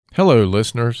Hello,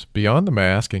 listeners. Beyond the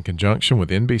Mask, in conjunction with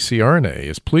NBCRNA,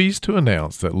 is pleased to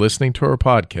announce that listening to our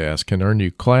podcast can earn you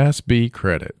Class B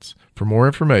credits. For more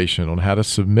information on how to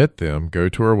submit them, go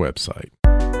to our website.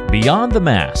 Beyond the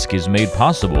Mask is made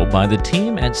possible by the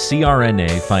team at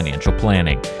CRNA Financial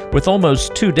Planning. With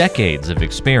almost 2 decades of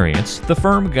experience, the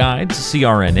firm guides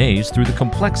CRNAs through the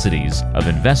complexities of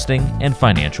investing and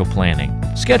financial planning.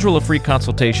 Schedule a free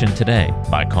consultation today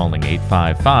by calling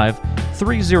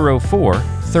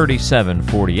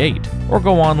 855-304-3748 or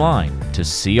go online to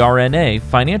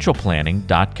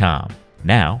crnafinancialplanning.com.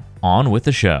 Now, on with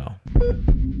the show.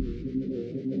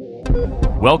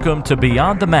 Welcome to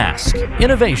Beyond the Mask,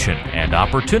 Innovation and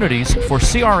Opportunities for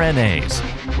CRNAs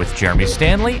with Jeremy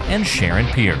Stanley and Sharon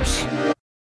Pierce.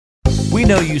 We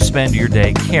know you spend your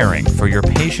day caring for your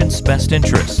patient's best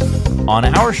interests. On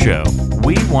our show,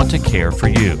 we want to care for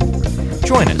you.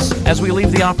 Join us as we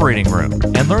leave the operating room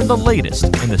and learn the latest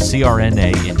in the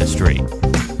CRNA industry.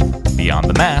 Beyond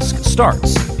the Mask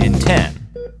starts in 10,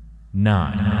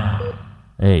 9,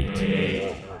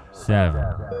 8, 7...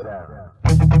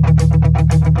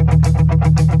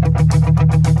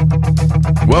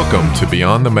 Welcome to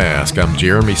Beyond the Mask. I'm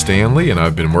Jeremy Stanley, and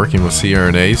I've been working with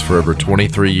CRNAs for over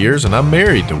 23 years, and I'm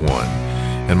married to one.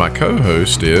 And my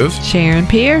co-host is Sharon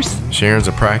Pierce. Sharon's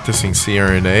a practicing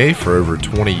CRNA for over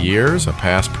 20 years, a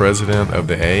past president of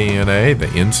the AANA, the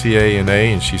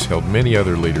NCANA, and she's held many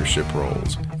other leadership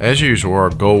roles. As usual, our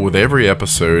goal with every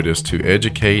episode is to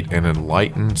educate and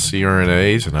enlighten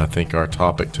CRNAs, and I think our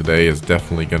topic today is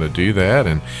definitely going to do that.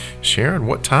 And Sharon,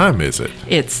 what time is it?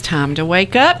 It's time to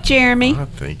wake up, Jeremy. I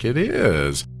think it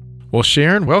is. Well,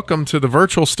 Sharon, welcome to the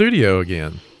virtual studio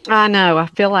again. I know. I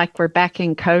feel like we're back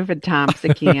in COVID times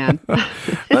again.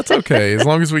 That's okay. As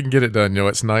long as we can get it done. You know,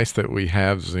 it's nice that we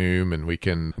have Zoom and we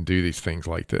can do these things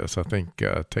like this. I think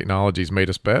technology's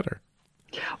made us better.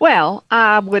 Well,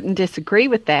 I wouldn't disagree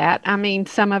with that. I mean,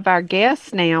 some of our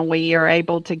guests now we are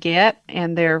able to get,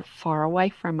 and they're far away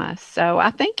from us. So I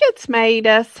think it's made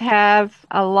us have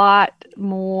a lot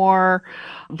more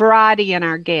variety in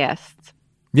our guests.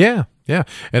 Yeah. Yeah.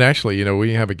 And actually, you know,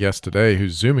 we have a guest today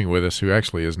who's Zooming with us who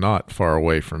actually is not far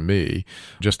away from me,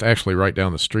 just actually right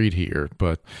down the street here.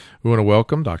 But we want to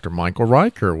welcome Dr. Michael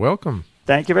Riker. Welcome.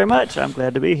 Thank you very much. I'm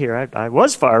glad to be here. I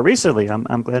was far recently.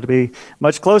 I'm glad to be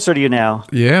much closer to you now.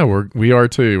 Yeah, we are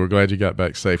too. We're glad you got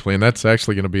back safely. And that's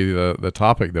actually going to be the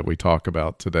topic that we talk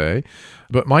about today.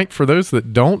 But Mike, for those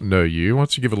that don't know you, why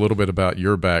don't you give a little bit about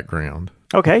your background?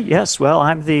 Okay, yes. Well,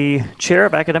 I'm the chair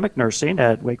of academic nursing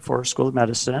at Wake Forest School of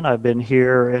Medicine. I've been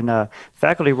here in a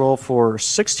faculty role for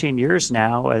 16 years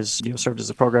now, as served as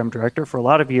the program director for a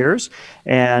lot of years,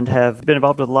 and have been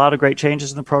involved with a lot of great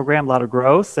changes in the program, a lot of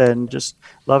growth, and just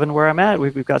loving where I'm at.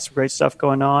 We've got some great stuff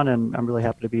going on, and I'm really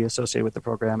happy to be associated with the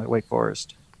program at Wake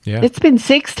Forest. Yeah, it's been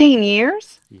 16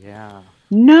 years? Yeah.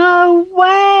 No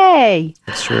way.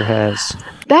 It sure has.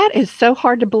 That is so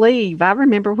hard to believe. I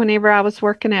remember whenever I was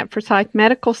working at Forsyth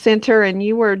Medical Center and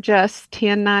you were just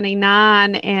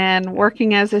 1099 and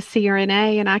working as a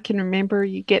CRNA, and I can remember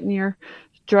you getting your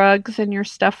drugs and your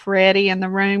stuff ready in the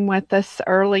room with us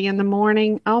early in the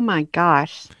morning. Oh my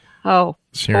gosh. Oh,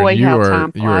 Sharon, boy, how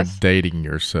time you are flies. dating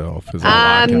yourself. Is all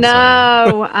I can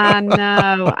know. say. I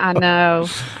know.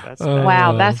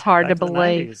 Wow, that's hard to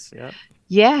believe. Yep.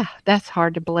 Yeah, that's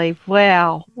hard to believe.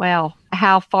 Well,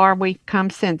 how far we've come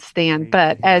since then.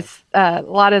 But as a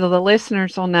lot of the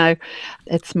listeners will know,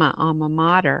 it's my alma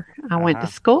mater. I went to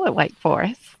school at Wake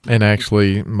Forest. And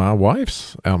actually, my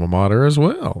wife's alma mater as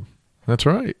well. That's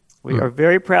right. We are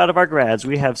very proud of our grads.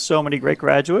 We have so many great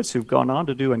graduates who've gone on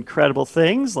to do incredible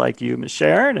things like you, Ms.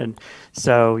 Sharon. And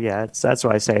so, yeah, that's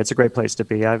why I say it's a great place to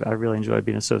be. I really enjoyed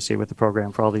being associated with the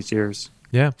program for all these years.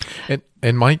 Yeah.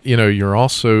 And Mike, you're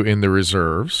also in the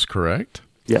reserves, correct?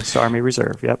 Yes, Army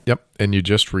Reserve. Yep. Yep. And you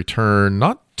just returned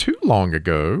not too long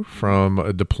ago from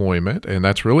a deployment. And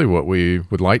that's really what we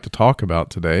would like to talk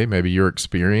about today. Maybe your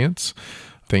experience,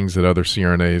 things that other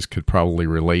CRNAs could probably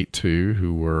relate to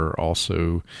who were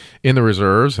also in the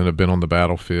reserves and have been on the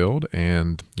battlefield.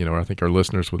 And, I think our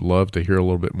listeners would love to hear a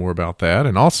little bit more about that.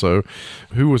 And also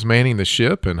who was manning the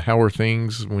ship and how were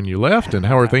things when you left and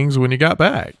how are things when you got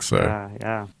back? So,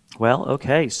 yeah. Well,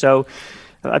 okay. So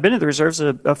I've been in the reserves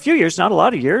a few years, not a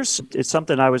lot of years. It's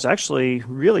something I was actually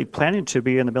really planning to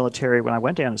be in the military when I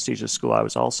went to anesthesia school. I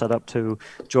was all set up to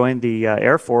join the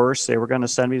Air Force. They were going to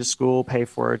send me to school, pay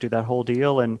for it, do that whole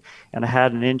deal. And I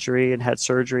had an injury and had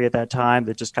surgery at that time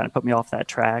that just kind of put me off that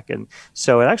track. And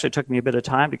so it actually took me a bit of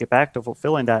time to get back to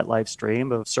fulfilling that life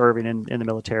stream of serving in the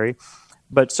military.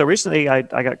 But so recently I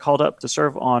got called up to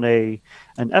serve on an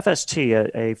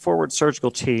FST, a forward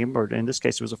surgical team, or in this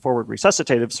case it was a forward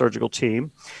resuscitative surgical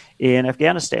team in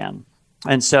Afghanistan.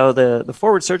 And so the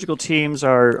forward surgical teams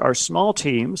are small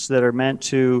teams that are meant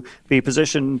to be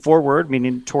positioned forward,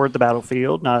 meaning toward the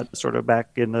battlefield, not sort of back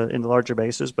in the larger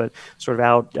bases, but sort of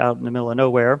out in the middle of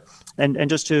nowhere. And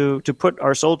just to put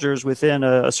our soldiers within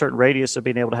a certain radius of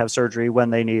being able to have surgery when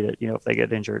they need it, if they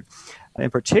get injured. In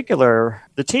particular,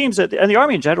 the teams and the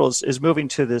Army in general is moving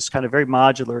to this kind of very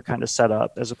modular kind of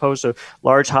setup, as opposed to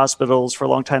large hospitals. For a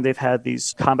long time, they've had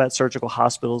these combat surgical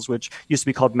hospitals, which used to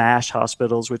be called MASH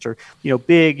hospitals, which are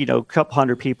big, couple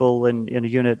hundred people in a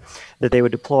unit that they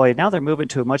would deploy. Now they're moving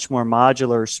to a much more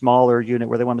modular, smaller unit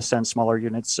where they want to send smaller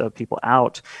units of people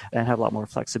out and have a lot more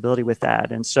flexibility with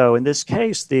that. And so in this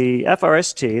case, the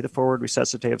FRST, the Forward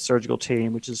Resuscitative Surgical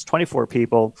Team, which is 24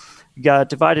 people, got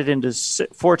divided into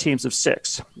 4 teams of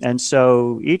 6. And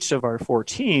so each of our 4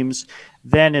 teams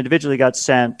then individually got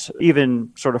sent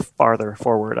even sort of farther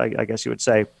forward, I guess you would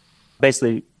say,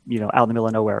 basically, out in the middle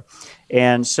of nowhere.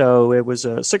 And so it was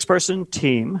a 6-person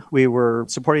team. We were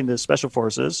supporting the special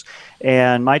forces,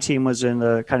 and my team was in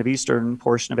the kind of eastern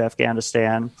portion of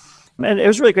Afghanistan. And it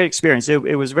was a really great experience.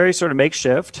 It was very sort of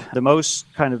makeshift. The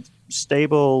most kind of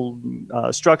stable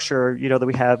structure, that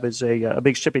we have is a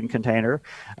big shipping container,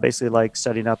 basically like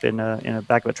setting up in a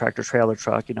back of a tractor trailer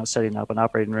truck, setting up an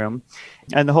operating room.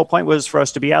 And the whole point was for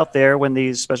us to be out there when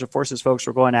these special forces folks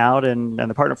were going out, and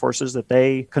the partner forces that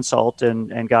they consult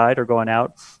and guide are going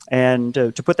out, and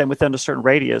to put them within a certain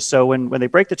radius. So when they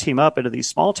break the team up into these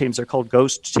small teams, they're called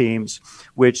ghost teams,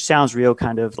 which sounds real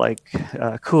kind of like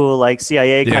cool, like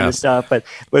CIA kind of stuff, but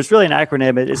it's really an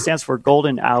acronym. It stands for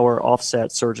Golden Hour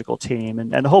Offset Surgical Team.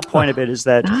 And the whole point of it is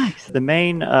that the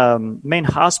main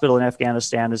hospital in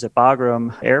Afghanistan is at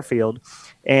Bagram Airfield.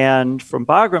 And from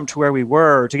Bagram to where we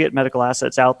were, to get medical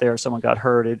assets out there, if someone got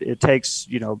hurt, it takes,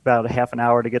 about a half an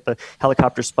hour to get the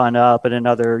helicopter spun up, and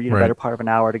another, better part of an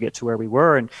hour to get to where we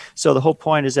were. And so the whole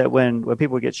point is that when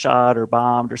people get shot or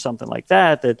bombed or something like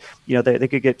that, they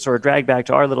could get sort of dragged back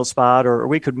to our little spot, or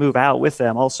we could move out with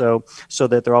them also, so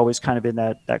that they're always kind of in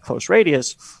that close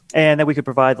radius. And then we could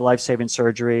provide the life-saving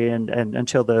surgery and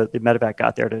until the medevac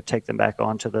got there to take them back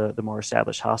on to the more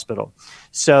established hospital.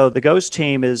 So the GHOST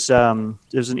team is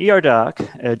there's an ER doc,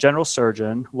 a general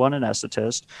surgeon, one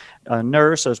anesthetist, a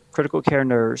nurse, a critical care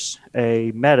nurse,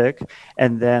 a medic,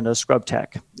 and then a scrub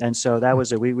tech. And so that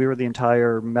was it. We were the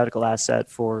entire medical asset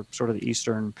for sort of the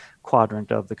eastern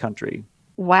quadrant of the country.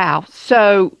 Wow.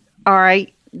 So, all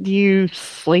right. Do you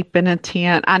sleep in a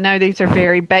tent? I know these are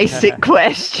very basic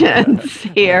questions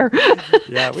here.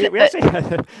 Yeah, we actually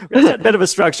had a bit of a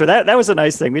structure. That was a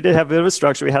nice thing. We did have a bit of a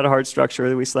structure. We had a hard structure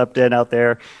that we slept in out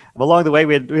there. Along the way,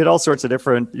 we had all sorts of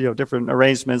different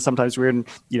arrangements. Sometimes we were in,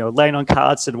 laying on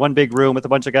cots in one big room with a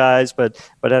bunch of guys, but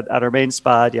at our main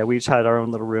spot, we each had our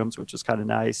own little rooms, which was kind of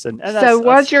nice. And so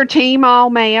was your team all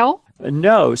male?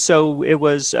 No, so it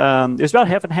was about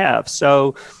half and half.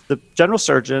 So the general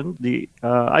surgeon, the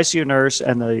ICU nurse,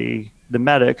 and the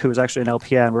medic, who was actually an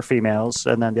LPN, were females,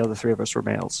 and then the other 3 of us were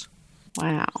males.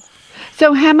 Wow.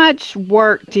 So how much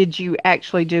work did you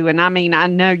actually do? And I mean, I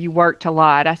know you worked a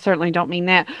lot. I certainly don't mean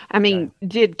that. I mean,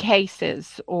 did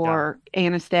cases or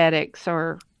anesthetics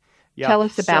or... Tell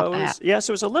us about that. So it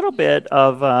was a little bit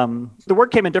of the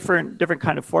work came in different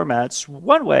kind of formats.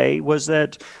 One way was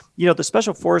that the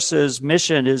Special Forces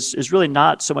mission is really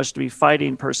not so much to be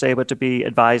fighting per se, but to be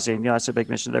advising. That's a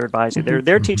big mission. They're advising.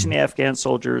 They're teaching the Afghan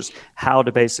soldiers how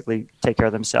to basically take care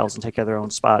of themselves and take care of their own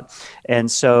spot.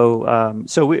 And so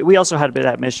we also had a bit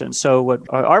of that mission. So what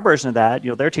our version of that,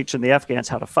 they're teaching the Afghans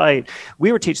how to fight.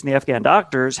 We were teaching the Afghan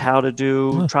doctors how to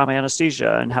do trauma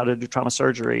anesthesia and how to do trauma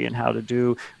surgery and how to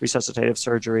do resuscitative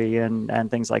surgery and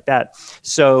things like that.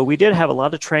 So we did have a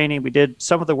lot of training. We did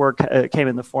some of the work came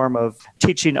in the form of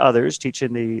teaching others,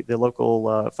 teaching the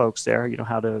local folks there,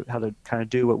 how to kind of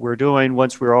do what we're doing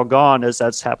once we're all gone, as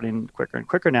that's happening quicker and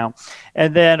quicker now.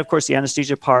 And then, of course, the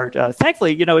anesthesia part.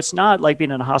 Thankfully, it's not like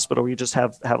being in a hospital where you just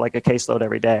have like a caseload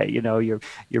every day. You're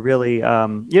really,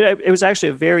 it was actually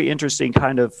a very interesting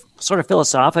kind of sort of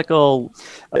philosophical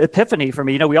epiphany for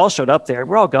me. We all showed up there.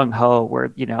 We're all gung ho. We're,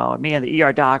 me and the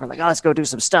ER doc are like, oh, let's go do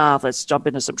some stuff. Let's jump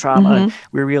into some trauma. Mm-hmm. And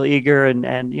we're real eager and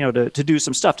to do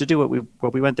some stuff, to do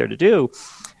what we went there to do.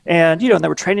 And, and they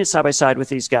were training side by side with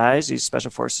these guys, these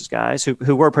special forces guys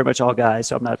who were pretty much all guys.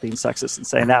 So I'm not being sexist in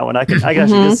saying that one. I can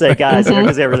actually just say guys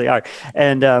because they really are.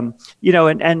 And,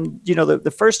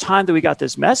 the first time that we got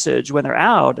this message when they're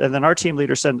out, and then our team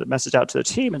leader sent a message out to the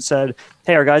team and said,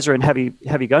 hey, our guys are in heavy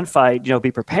gunfight,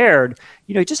 be prepared.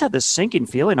 You just had this sinking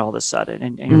feeling all of a sudden.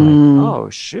 And you're like, oh,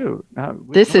 shoot.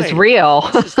 This is real.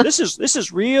 This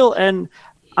is real. And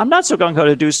I'm not so gung-ho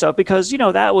to do stuff because,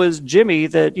 that was Jimmy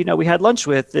that, we had lunch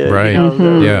with,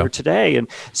 or today. And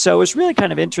so it's really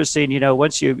kind of interesting,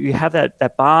 once you have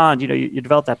that bond, you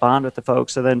develop that bond with the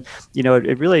folks. And then,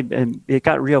 it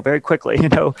got real very quickly,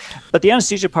 But the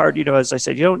anesthesia part, as I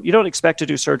said, you don't expect to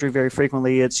do surgery very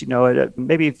frequently. It's,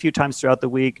 maybe a few times throughout the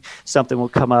week, something will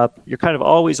come up. You're kind of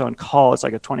always on call. It's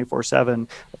like a 24/7.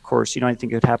 Of course, anything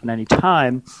could happen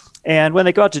anytime. And when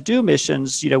they go out to do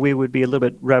missions, we would be a little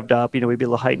bit revved up. We'd be a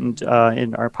little heightened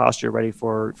in our posture, ready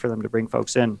for them to bring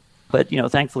folks in. But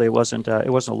thankfully, it wasn't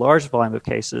a large volume of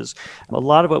cases. A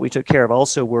lot of what we took care of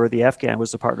also were the Afghan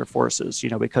was the partner forces.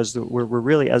 Because we're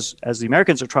really as the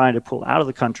Americans are trying to pull out of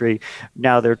the country,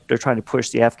 now they're trying to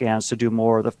push the Afghans to do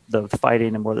more of the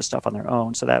fighting and more of the stuff on their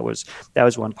own. So that was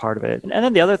one part of it. And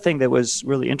then the other thing that was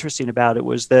really interesting about it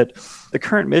was that the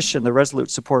current mission, the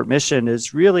Resolute Support mission,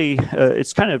 is really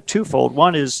it's kind of twofold.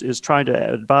 One is trying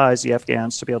to advise the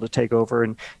Afghans to be able to take over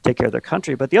and take care of their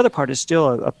country, but the other part is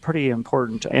still a pretty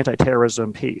important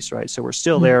anti-terrorism piece, right? So we're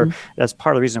still there. That's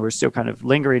part of the reason we're still kind of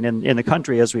lingering in the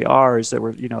country as we are, is that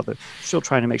we're still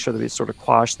trying to make sure that we sort of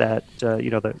quash that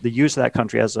the use of that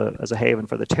country as a haven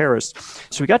for the terrorists.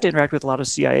 So we got to interact with a lot of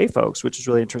CIA folks, which is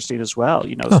really interesting as well.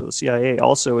 So the CIA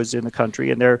also is in the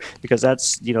country, and because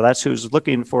that's who's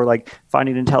looking for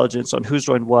finding intelligence on who's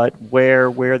doing what,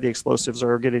 where the explosives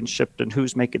are getting shipped, and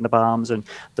who's making the bombs, and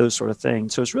those sort of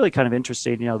things. So it's really kind of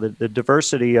interesting, the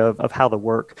diversity of how the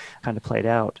work kind of played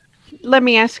out. Let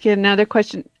me ask you another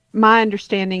question. My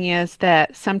understanding is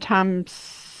that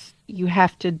sometimes you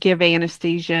have to give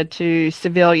anesthesia to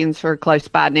civilians who are close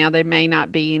by. Now, there may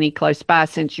not be any close by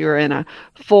since you're in a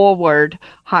forward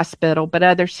hospital, but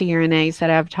other CRNAs that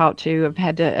I've talked to have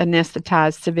had to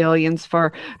anesthetize civilians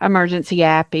for emergency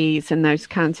appies and those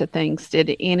kinds of things.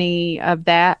 Did any of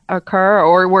that occur,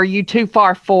 or were you too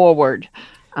far forward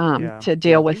to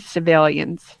deal with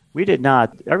civilians? We did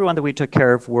not. Everyone that we took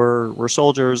care of were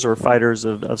soldiers or fighters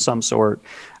of some sort.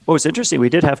 What was interesting, we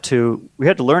had to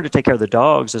learn to take care of the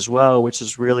dogs as well, which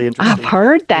is really interesting. I've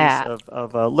heard that.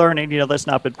 Of learning, that's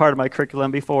not been part of my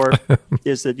curriculum before,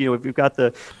 is that, we've got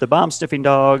the bomb sniffing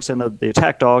dogs and the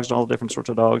attack dogs and all the different sorts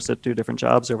of dogs that do different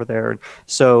jobs over there. And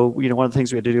so, one of the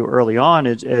things we had to do early on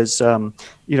is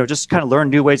just kind of learn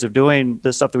new ways of doing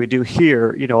the stuff that we do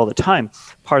here, all the time.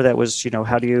 Part of that was,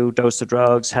 how do you dose the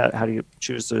drugs? How do you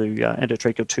choose the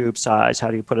endotracheal tube size?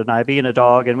 How do you put an IV in a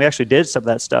dog? And we actually did some of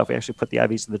that stuff. We actually put the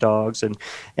IVs in the dogs,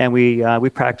 and we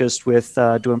practiced with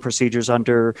doing procedures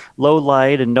under low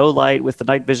light and no light with the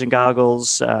night vision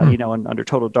goggles, and under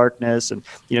total darkness, and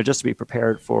just to be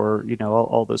prepared for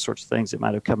all those sorts of things that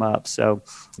might have come up. So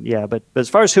but as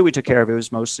far as who we took care of, it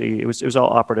was mostly it was all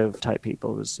operative type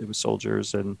people. It was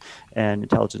soldiers and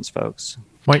intelligence folks.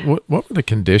 Mike, what were the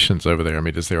conditions over there? I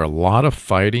mean, is there a lot of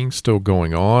fighting still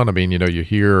going on? I mean, you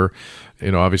hear,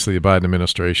 obviously the Biden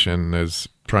administration is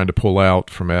trying to pull out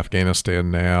from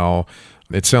Afghanistan now.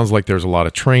 It sounds like there's a lot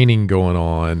of training going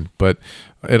on, but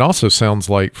it also sounds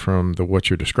like from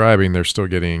what you're describing, they're still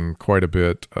getting quite a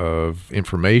bit of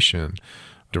information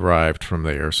derived from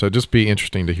there. So just be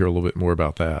interesting to hear a little bit more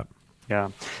about that. Yeah,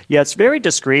 it's very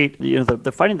discreet.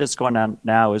 The fighting that's going on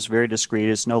now is very discreet.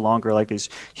 It's no longer like these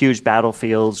huge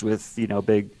battlefields with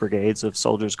big brigades of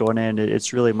soldiers going in.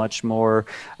 It's really much more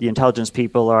the intelligence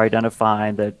people are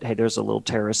identifying that, hey, there's a little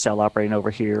terrorist cell operating over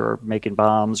here, or making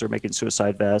bombs or making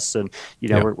suicide vests, and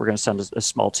we're going to send a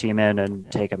small team in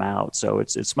and take them out. So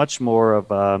it's much more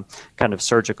of a kind of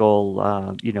surgical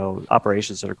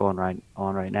operations that are going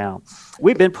on right now.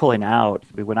 We've been pulling out.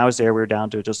 When I was there, we were down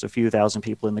to just a few thousand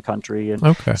people in the country.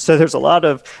 And so there's a lot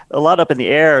up in the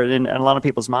air and a lot of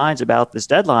people's minds about this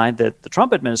deadline that the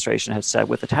Trump administration had set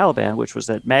with the Taliban, which was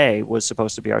that May was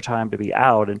supposed to be our time to be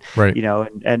out. And,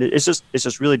 and it's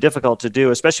just really difficult to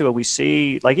do, especially when we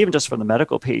see, even just from the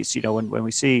medical piece, when we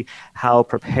see how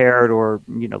prepared or,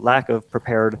 lack of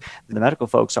prepared the medical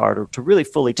folks are to really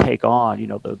fully take on,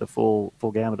 the full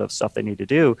gamut of stuff they need to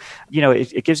do.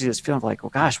 It gives you this feeling of like, well,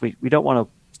 gosh, we don't want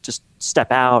to just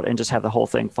step out and just have the whole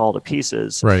thing fall to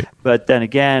pieces. Right. But then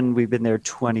again, we've been there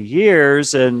 20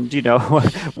 years and,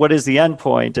 what is the end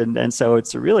point? And so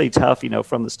it's really tough,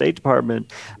 from the State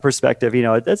Department perspective,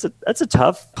 that's a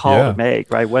tough call to make,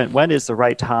 right? When is the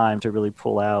right time to really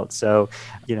pull out? So,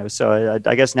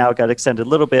 I guess now it got extended a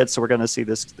little bit. So we're going to see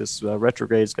this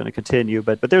retrograde is going to continue,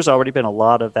 but there's already been a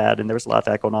lot of that. And there was a lot of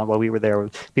that going on while we were there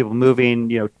with people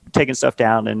moving, taking stuff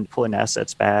down and pulling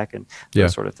assets back and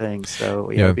those sort of things.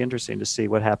 So it'll be interesting to see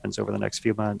what happens over the next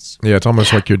few months. Yeah, it's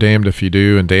almost like you're damned if you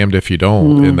do and damned if you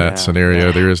don't in that scenario.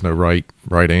 Yeah. There is no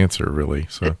right answer, really.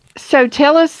 So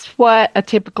tell us what a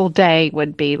typical day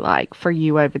would be like for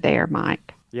you over there,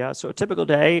 Mike. Yeah, so a typical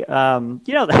day, I'll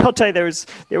tell you there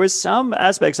was some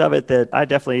aspects of it that I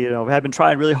definitely, have been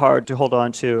trying really hard to hold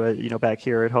on to, back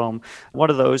here at home. One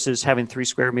of those is having 3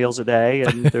 square meals a day,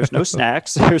 and there's no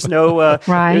snacks, there's no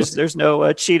there's no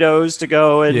Cheetos to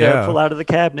go and pull out of the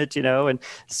cabinet, and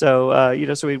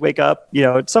so so we'd wake up,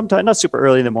 sometime not super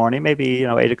early in the morning, maybe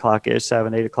 8 o'clock-ish,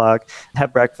 7, 8 o'clock,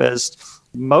 have breakfast.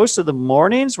 Most of the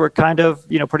mornings were kind of,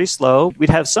 pretty slow. We'd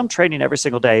have some training every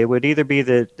single day. It would either be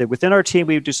that within our team,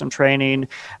 we would do some training,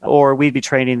 or we'd be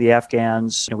training the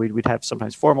Afghans. We'd have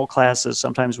sometimes formal classes.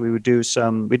 Sometimes we did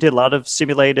a lot of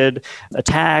simulated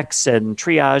attacks and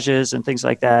triages and things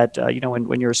like that.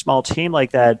 When you're a small team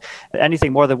like that,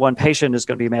 anything more than one patient is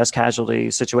going to be a mass casualty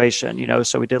situation,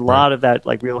 so we did a lot of that,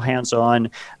 like real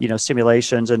hands-on,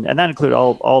 simulations. And that included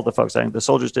all the folks. I think the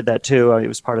soldiers did that too. It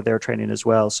was part of their training as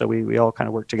well. So we all kind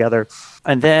of work together.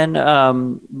 And then,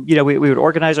 we would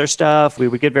organize our stuff. We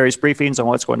would get various briefings on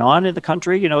what's going on in the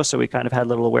country, so we kind of had a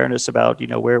little awareness about,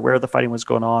 where the fighting was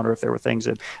going on or if there were things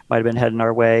that might have been heading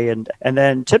our way. And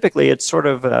then typically it's sort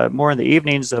of more in the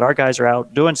evenings that our guys are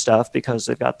out doing stuff because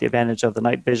they've got the advantage of the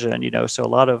night vision, so a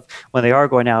lot of when they are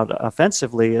going out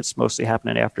offensively, it's mostly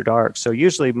happening after dark. So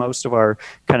usually most of our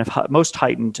kind of most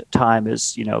heightened time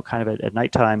is, kind of at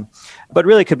nighttime, but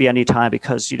really could be any time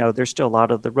because, there's still a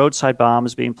lot of the roadside bombs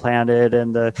being planted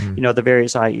and the the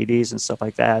various IEDs and stuff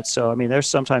like that. So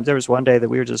there was one day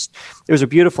that it was a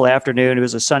beautiful afternoon. It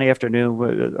was a sunny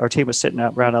afternoon. Our team was sitting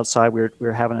around outside. We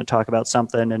were having a talk about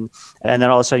something, and then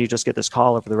all of a sudden you just get this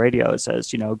call over the radio. It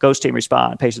says, ghost team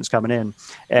respond, patient's coming in,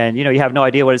 and you have no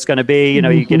idea what it's going to be.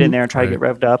 You get in there and try to get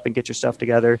revved up and get your stuff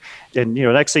together, and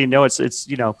next thing you know, it's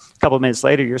a couple of minutes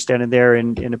later you're standing there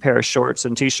in a pair of shorts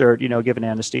and t-shirt, giving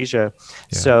anesthesia.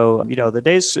 Yeah. So the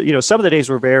days, some of the days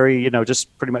were very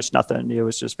just pretty much nothing. It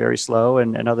was just very slow,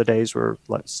 and other days were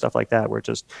stuff like that where it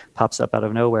just pops up out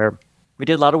of nowhere. We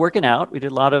did a lot of working out. We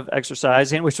did a lot of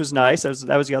exercising, which was nice.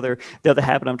 That was the other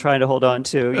habit I'm trying to hold on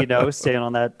to. Staying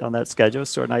on that schedule.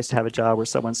 It's sort of nice to have a job where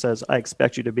someone says, "I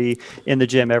expect you to be in the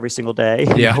gym every single day,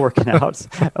 working out."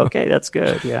 Okay, that's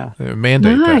good. Yeah,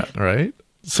 mandate that, right?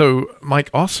 So, Mike,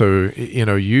 also,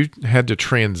 you had to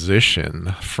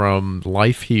transition from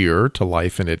life here to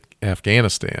life in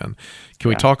Afghanistan. Can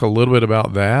we talk a little bit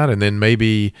about that, and then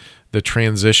maybe the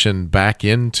transition back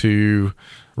into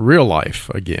real life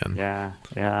again?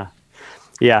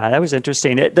 Yeah, that was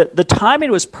interesting. The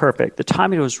timing was perfect. The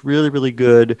timing was really, really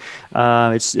good.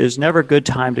 It's never a good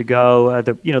time to go.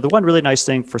 The one really nice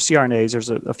thing for CRNAs, there's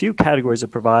a few categories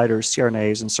of providers,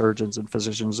 CRNAs and surgeons and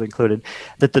physicians included,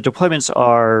 that the deployments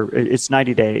it's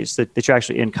 90 days that you're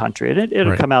actually in country. And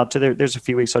it'll come out to there's a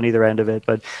few weeks on either end of it.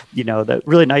 But, the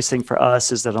really nice thing for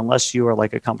us is that unless you are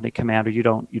like a company commander, you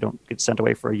don't get sent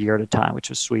away for a year at a time, which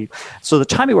is sweet. So the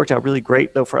timing worked out really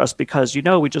great, though, for us because,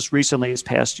 we just recently, this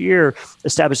past year,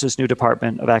 established this new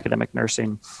department of academic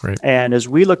nursing. Right. And as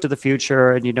we look to the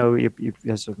future, and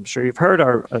as I'm sure you've heard,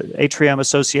 our Atrium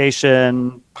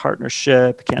Association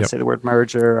partnership, can't say the word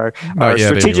merger, our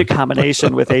strategic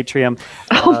combination with Atrium.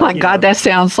 Oh my God, that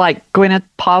sounds like Gwyneth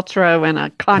Paltrow and a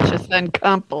Conscious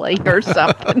Uncompany or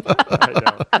something.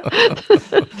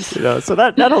 So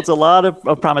that holds a lot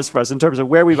of promise for us in terms of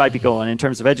where we might be going, in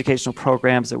terms of educational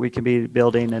programs that we can be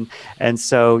building. And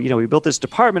so, we built this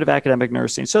department of academic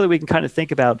nursing so that we can kind of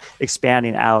think about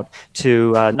expanding out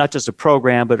to not just a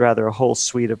program, but rather a whole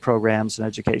suite of programs and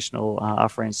educational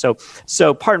offerings.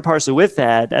 So part and parcel with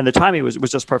that, and the timing was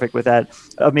just perfect with that,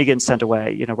 of me getting sent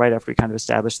away, right after we kind of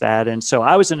established that. And so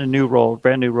I was in a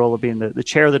brand new role of being the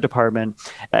chair of the department.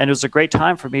 And it was a great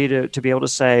time for me to be able to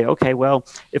say, okay, well,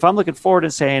 if I'm looking forward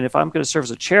and saying, if I'm going to serve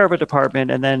as a chair of a department,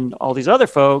 and then all these other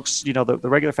folks, the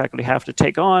regular faculty have to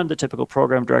take on the typical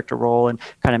program director role and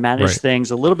kind of manage things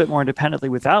a little bit more independently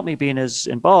without me being as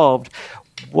involved,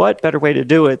 what better way to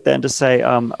do it than to say,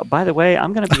 by the way,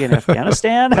 I'm going to be in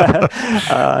Afghanistan.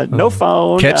 No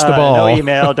phone, catch the ball. No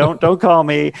email. Don't call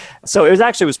me. So it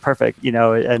was perfect,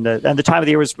 and the time of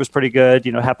the year was pretty good.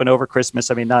 Happened over Christmas.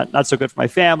 I mean, not so good for my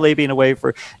family being away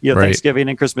for Right. Thanksgiving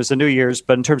and Christmas and New Year's,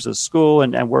 but in terms of school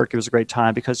and work, it was a great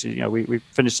time because we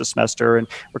finished the semester and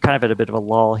we're kind of at a bit of a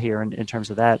lull here in terms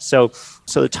of that. So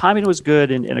the timing was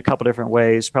good in a couple different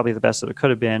ways, probably the best that it could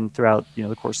have been throughout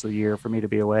the course of the year for me to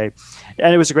be away,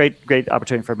 and it was a great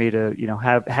opportunity for me to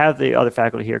have the other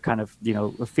faculty here kind of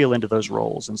feel into those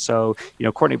roles. And so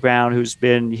Courtney Brown, who's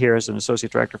been here as an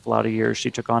associate director for a lot of years,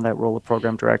 she took on that role of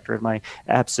program director in my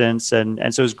absence, and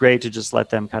so it was great to just let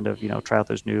them kind of try out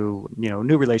those new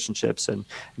relationships and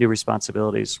new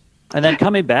responsibilities. And then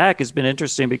coming back has been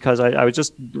interesting because I was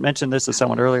just mentioned this to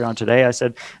someone earlier on today. I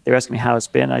said, they were asking me how it's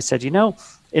been. I said,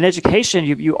 in education,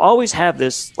 you always have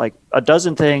this like a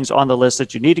dozen things on the list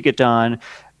that you need to get done.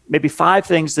 Maybe 5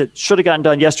 things that should have gotten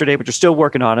done yesterday, but you're still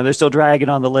working on them. They're still dragging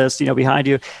on the list, behind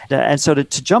you. And so to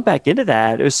jump back into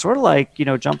that, it was sort of like,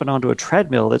 jumping onto a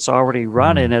treadmill that's already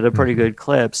running at a pretty good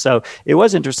clip. So it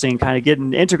was interesting kind of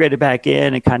getting integrated back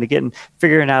in and kind of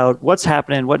figuring out what's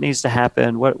happening, what needs to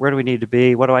happen, where do we need to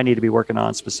be, what do I need to be working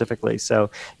on specifically. So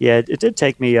yeah, it did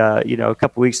take me, a couple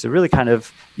of weeks to really kind of,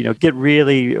 get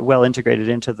really well integrated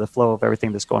into the flow of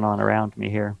everything that's going on around me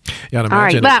here. Yeah, all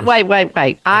right, but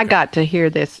wait. I got to hear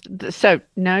this. So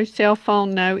no cell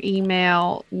phone, no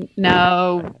email,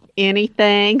 no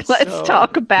anything. Let's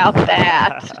talk about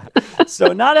that.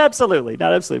 So not absolutely.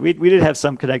 We did have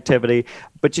some connectivity,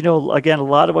 but again, a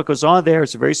lot of what goes on there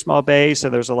is a very small base,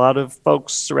 and there's a lot of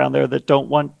folks around there that don't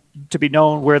want to be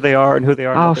known where they are and who they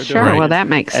are. And what they're sure. doing. Well, that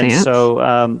makes and sense.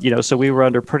 So, so we were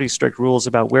under pretty strict rules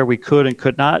about where we could and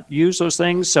could not use those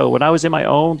things. So when I was in my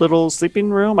own little sleeping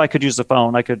room, I could use the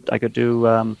phone. I could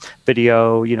do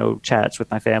video, chats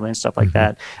with my family and stuff like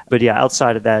that. But yeah,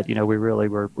 outside of that, we really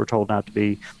were told not to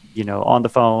be, on the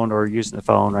phone or using the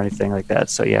phone or anything like that.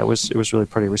 So yeah, it was really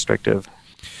pretty restrictive.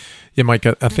 Yeah, Mike,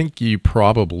 I think you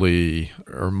probably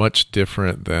are much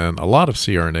different than a lot of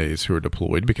CRNAs who are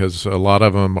deployed, because a lot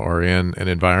of them are in an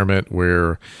environment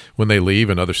where when they leave,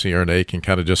 another CRNA can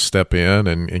kind of just step in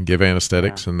and give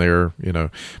anesthetics, and they're,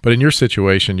 but in your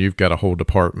situation, you've got a whole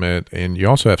department and you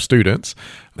also have students.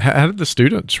 How did the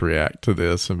students react to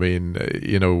this? I mean,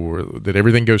 did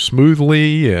everything go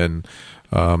smoothly and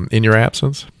in your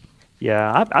absence?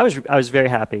 Yeah, I was very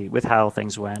happy with how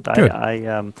things went.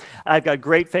 I've got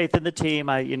great faith in the team.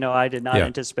 I did not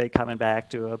anticipate coming back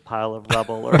to a pile of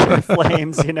rubble or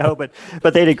flames,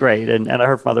 but they did great. And I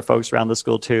heard from other folks around the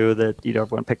school too that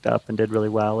everyone picked up and did really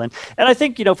well. And I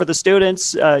think for the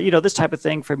students, this type of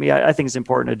thing for me, I think is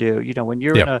important to do. When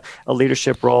you're in a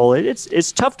leadership role,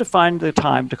 it's tough to find the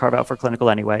time to carve out for clinical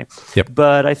anyway. Yep.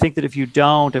 But I think that if you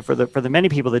don't, and for the many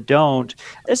people that don't,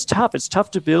 it's tough. It's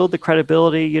tough to build the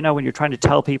credibility. When you're trying to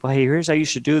tell people, hey, here's how you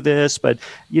should do this, but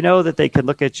that they can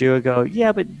look at you and go,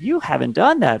 yeah, but you haven't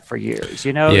done that for years,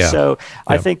 So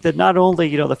I think that not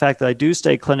only, the fact that I do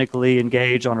stay clinically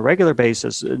engaged on a regular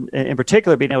basis, in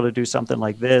particular, being able to do something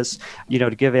like this, to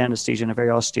give anesthesia in a very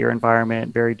austere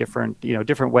environment, very different,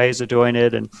 different ways of doing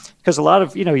it. And because a lot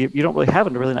of, you don't really have a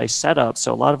really nice setup.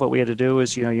 So a lot of what we had to do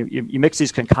is, you mix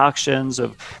these concoctions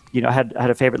of, had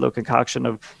a favorite little concoction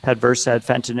of, had Versed,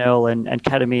 fentanyl and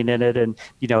ketamine in it. And,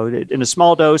 in a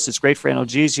small dose, it's great for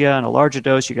analgesia. In a larger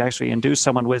dose, you can actually induce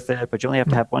someone with it, but you only have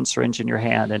to have one syringe in your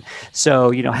hand. And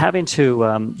so, having to,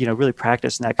 really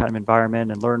practice in that kind of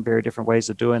environment and learn very different ways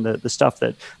of doing the stuff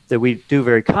that we do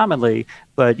very commonly,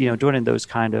 but, doing in those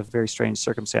kind of very strange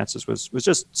circumstances was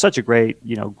just such a great,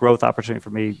 growth opportunity for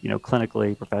me,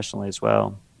 clinically, professionally as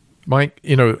well. Mike,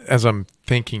 as I'm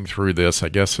thinking through this, I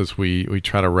guess as we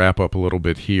try to wrap up a little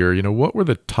bit here, what were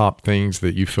the top things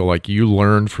that you feel like you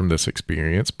learned from this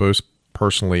experience, both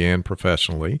personally and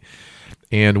professionally?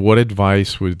 And what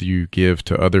advice would you give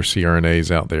to other CRNAs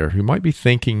out there who might be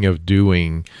thinking of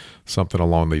doing something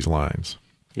along these lines?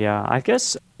 Yeah, I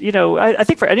guess, I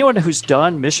think for anyone who's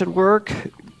done mission work,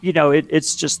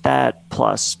 it's just that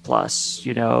plus,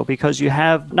 because you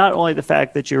have not only the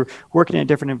fact that you're working in a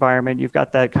different environment, you've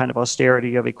got that kind of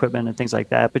austerity of equipment and things like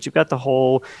that, but you've got the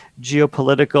whole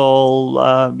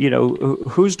geopolitical,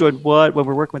 who's doing what. When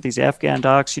we're working with these Afghan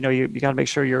docs, you got to make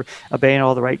sure you're obeying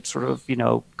all the right sort of,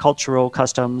 cultural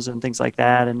customs and things like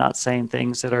that, and not saying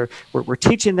things that we're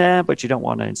teaching them, but you don't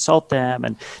want to insult them.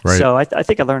 And so I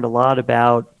think I learned a lot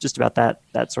about just about that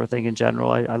that sort of thing in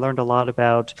general. I learned a lot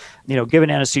about, giving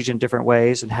anesthesia in different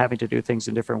ways and having to do things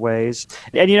in different ways.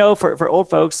 And, for old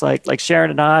folks like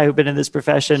Sharon and I who've been in this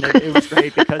profession, it was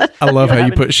great because I love how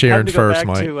you put Sharon first,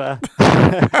 Mike.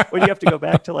 When you have to go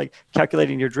back to like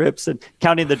calculating your drips and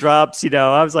counting the drops,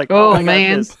 I was like, oh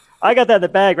man. I got that in the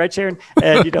bag, right, Sharon?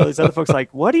 And, these other folks are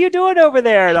like, what are you doing over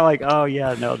there? And I'm like, oh,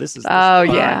 yeah, no, this is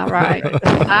yeah, right.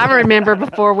 I remember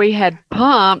before we had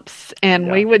pumps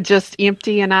and we would just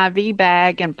empty an IV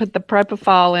bag and put the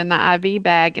propofol in the IV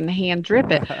bag and hand drip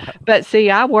it. But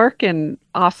see, I work in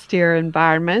austere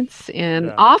environments in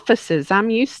offices.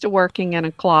 I'm used to working in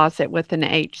a closet with an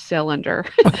H cylinder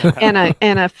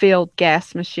and a field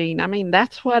gas machine. I mean,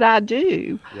 that's what I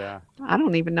do. Yeah. I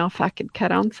don't even know if I could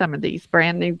cut on some of these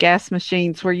brand new gas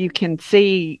machines where you can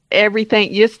see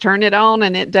everything. You just turn it on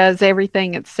and it does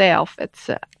everything itself. It's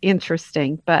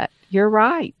interesting, but you're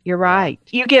right. You're right.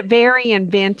 You get very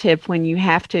inventive when you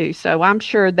have to. So I'm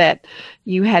sure that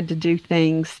you had to do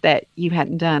things that you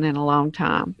hadn't done in a long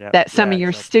time that some of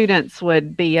your students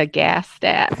would be aghast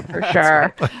at for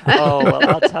sure. Right. Oh, well,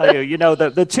 I'll tell you,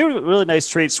 the two really nice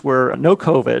treats were no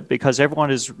COVID because everyone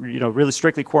is, really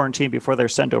strictly quarantined before they're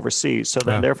sent overseas. So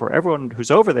then therefore everyone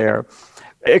who's over there,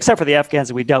 except for the Afghans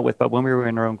that we dealt with, but when we were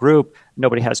in our own group,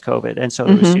 nobody has COVID. And so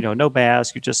there was, no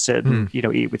mask. You just sit and,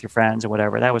 eat with your friends and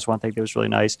whatever. That was one thing that was really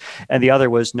nice. And the other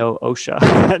was no OSHA.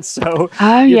 And so,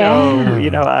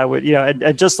 I would,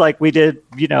 and just like we did,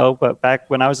 but back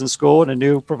when I was in school and a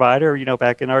new provider,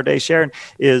 back in our day, Sharon,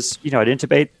 is, I'd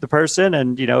intubate the person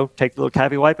and, take the little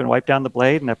cavi wipe and wipe down the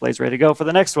blade and that blade's ready to go for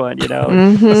the next one,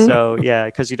 So,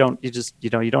 because you don't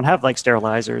have like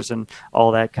sterilizers and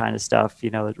all that kind of stuff,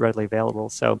 that's readily available.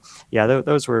 So,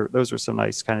 those were some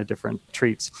nice kind of different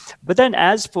treats. But then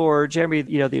as for Jeremy,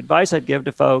 the advice I'd give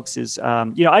to folks is,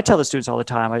 I tell the students all the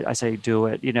time, I say, do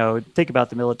it, think about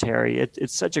the military.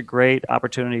 It's such a great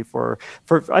opportunity for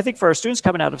I think for our students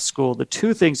coming out of school, the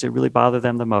two things that really bother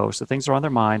them the most, the things that are on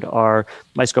their mind are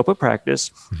my scope of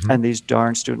practice and these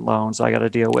darn student loans I got to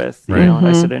deal with. Right. And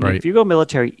I said, and if you go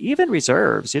military, even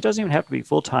reserves, it doesn't even have to be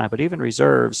full-time, but even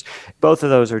reserves, both of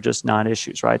those are just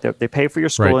non-issues, right? They pay for your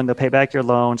schooling, they'll pay back your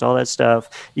loans, all that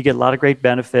stuff. You get a lot of great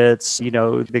benefits.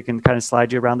 They can kind of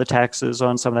slide you around the taxes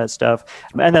on some of that stuff.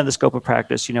 And then the scope of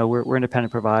practice, we're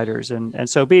independent providers. And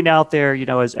so being out there,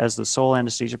 as the sole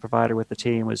anesthesia provider with the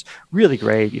team was really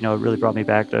great. It really brought me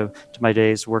back to my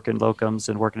days working locums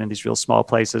and working in these real small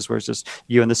places where it's just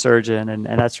you and the surgeon. And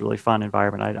that's a really fun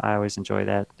environment. I always enjoy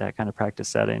that kind of practice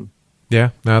setting.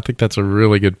 Yeah, no, I think that's a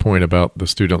really good point about the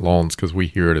student loans because we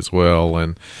hear it as well.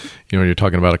 And, you're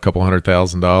talking about a couple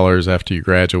 $100,000 after you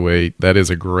graduate. That is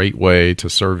a great way to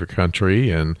serve your country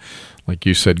and, like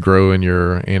you said, grow in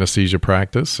your anesthesia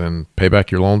practice and pay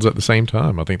back your loans at the same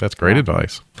time. I think that's great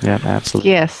advice. Yeah,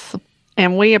 absolutely. Yes,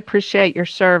 and we appreciate your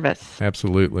service.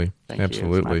 Absolutely. Thank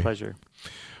Absolutely. You. It's my pleasure.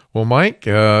 Well, Mike,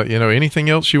 anything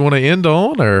else you want to end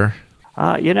on or...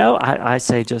 I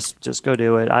say just go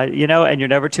do it. And you're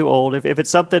never too old. If it's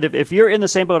something, if you're in the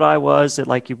same boat I was, that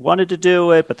like you wanted to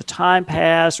do it, but the time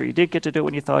passed, or you didn't get to do it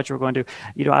when you thought you were going to.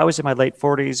 I was in my late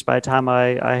 40s by the time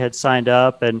I had signed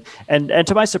up, and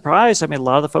to my surprise, a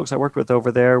lot of the folks I worked with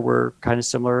over there were kind of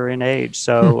similar in age.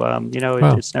 So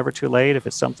wow. It's never too late if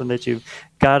it's something that you've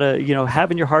got to have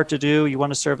in your heart to do. You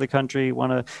want to serve the country. You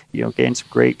want to gain some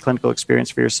great clinical experience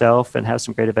for yourself and have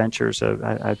some great adventures. So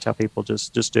I tell people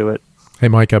just do it. Hey,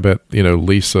 Mike, I bet,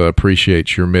 Lisa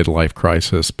appreciates your midlife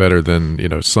crisis better than,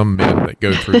 some men that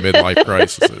go through midlife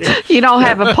crises. You don't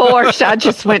have a Porsche. I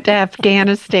just went to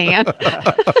Afghanistan.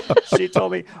 She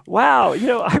told me, wow,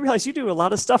 I realize you do a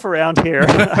lot of stuff around here.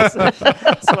 That's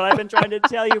what I've been trying to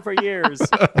tell you for years.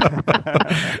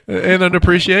 And an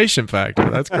appreciation factor.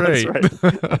 That's great. That's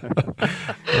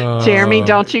right. Jeremy,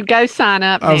 don't you go sign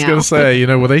up now. I was going to say,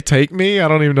 will they take me? I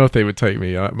don't even know if they would take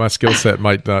me. My skill set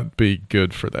might not be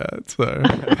good for that. So.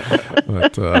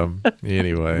 But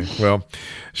anyway, well,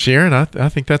 Sharon, I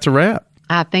think that's a wrap.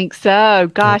 I think so.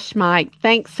 Gosh, Mike,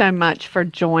 thanks so much for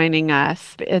joining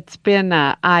us. It's been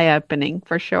eye-opening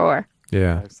for sure.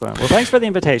 Yeah. Excellent. Well, thanks for the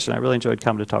invitation. I really enjoyed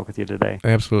coming to talk with you today.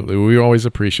 Absolutely. We always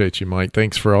appreciate you, Mike.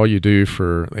 Thanks for all you do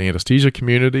for the anesthesia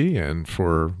community and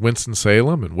for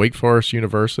Winston-Salem and Wake Forest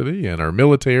University and our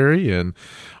military and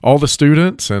all the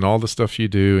students and all the stuff you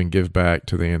do and give back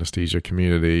to the anesthesia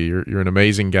community. You're an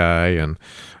amazing guy, and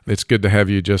it's good to have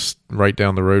you just right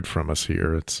down the road from us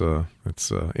here. It's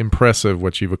impressive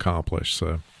what you've accomplished.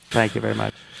 So thank you very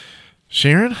much.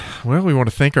 Sharon, well, we want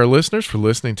to thank our listeners for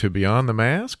listening to Beyond the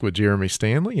Mask with Jeremy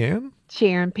Stanley and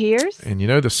Sharon Pierce. And you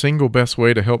know the single best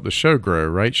way to help the show grow,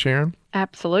 right, Sharon?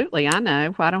 Absolutely. I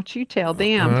know. Why don't you tell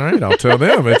them? All right, I'll tell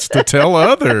them. It's to tell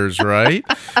others, right?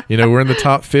 You know, we're in the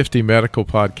top 50 medical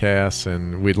podcasts,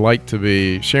 and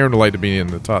Sharon would like to be in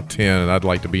the top 10, and I'd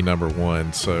like to be number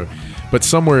 1. So, but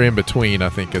somewhere in between, I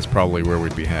think, is probably where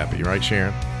we'd be happy, right,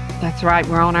 Sharon? That's right.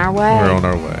 We're on our way. We're on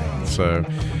our way. So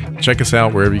check us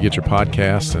out wherever you get your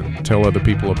podcasts and tell other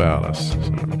people about us. So,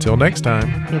 until next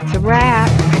time. It's a wrap.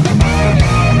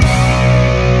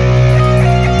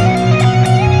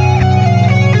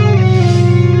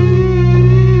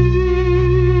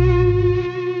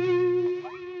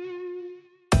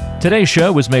 Today's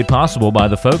show was made possible by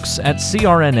the folks at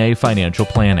CRNA Financial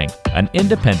Planning, an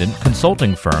independent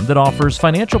consulting firm that offers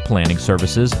financial planning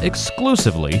services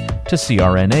exclusively to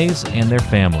CRNAs and their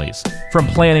families. From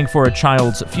planning for a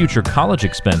child's future college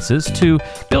expenses to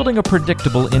building a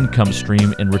predictable income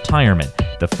stream in retirement,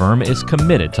 the firm is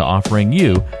committed to offering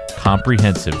you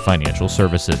comprehensive financial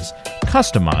services,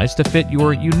 customized to fit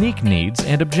your unique needs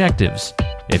and objectives.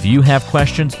 If you have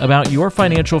questions about your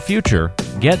financial future,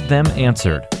 get them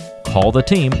answered. Call the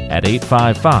team at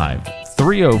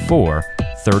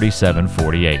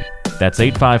 855-304-3748. That's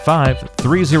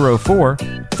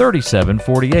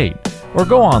 855-304-3748. Or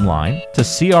go online to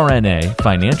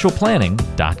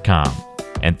crnafinancialplanning.com.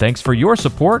 And thanks for your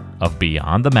support of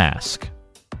Beyond the Mask.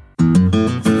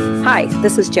 Hi,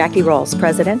 this is Jackie Rolls,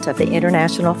 President of the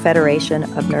International Federation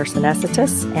of Nurse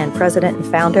Anesthetists and President and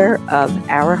founder of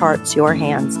Our Hearts, Your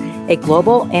Hands, a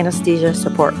global anesthesia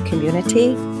support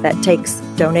community that takes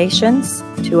donations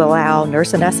to allow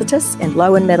nurse anesthetists in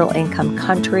low and middle income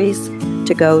countries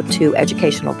to go to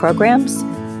educational programs,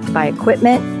 buy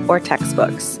equipment, or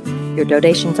textbooks. Your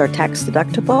donations are tax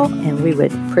deductible, and we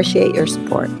would appreciate your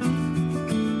support.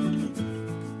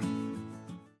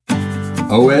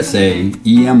 OSA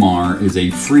EMR is a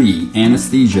free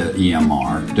anesthesia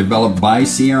EMR developed by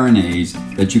CRNAs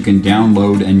that you can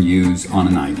download and use on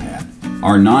an iPad.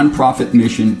 Our nonprofit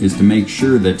mission is to make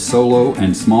sure that solo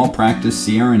and small practice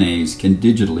CRNAs can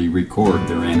digitally record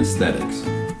their anesthetics.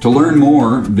 To learn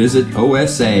more, visit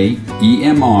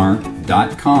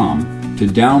osaemr.com to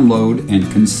download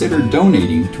and consider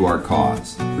donating to our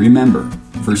cause. Remember,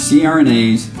 for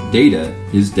CRNAs, data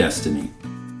is destiny.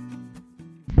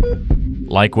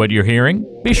 Like what you're hearing?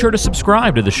 Be sure to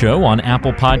subscribe to the show on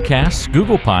Apple Podcasts,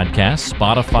 Google Podcasts,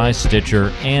 Spotify,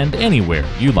 Stitcher, and anywhere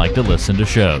you like to listen to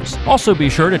shows. Also be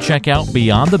sure to check out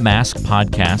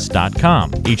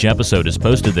BeyondTheMaskPodcast.com. Each episode is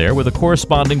posted there with a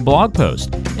corresponding blog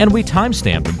post, and we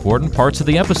timestamp important parts of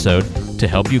the episode to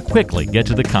help you quickly get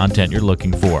to the content you're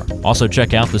looking for. Also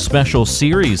check out the special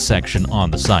series section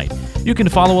on the site. You can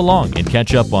follow along and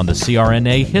catch up on the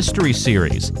CRNA History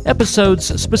Series, episodes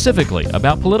specifically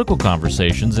about political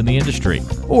conversations in the industry,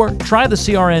 or try the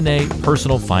CRNA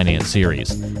Personal Finance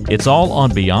Series. It's all on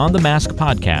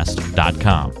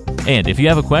BeyondTheMaskPodcast.com. And if you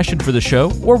have a question for the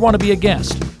show or want to be a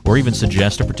guest, or even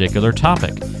suggest a particular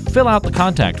topic, fill out the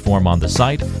contact form on the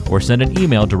site or send an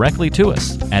email directly to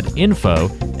us at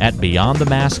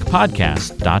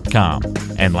info@BeyondTheMaskPodcast.com.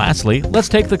 And lastly, let's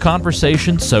take the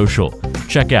conversation social.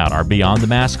 Check out our Beyond the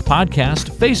Mask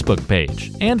Podcast Facebook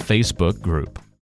page and Facebook group.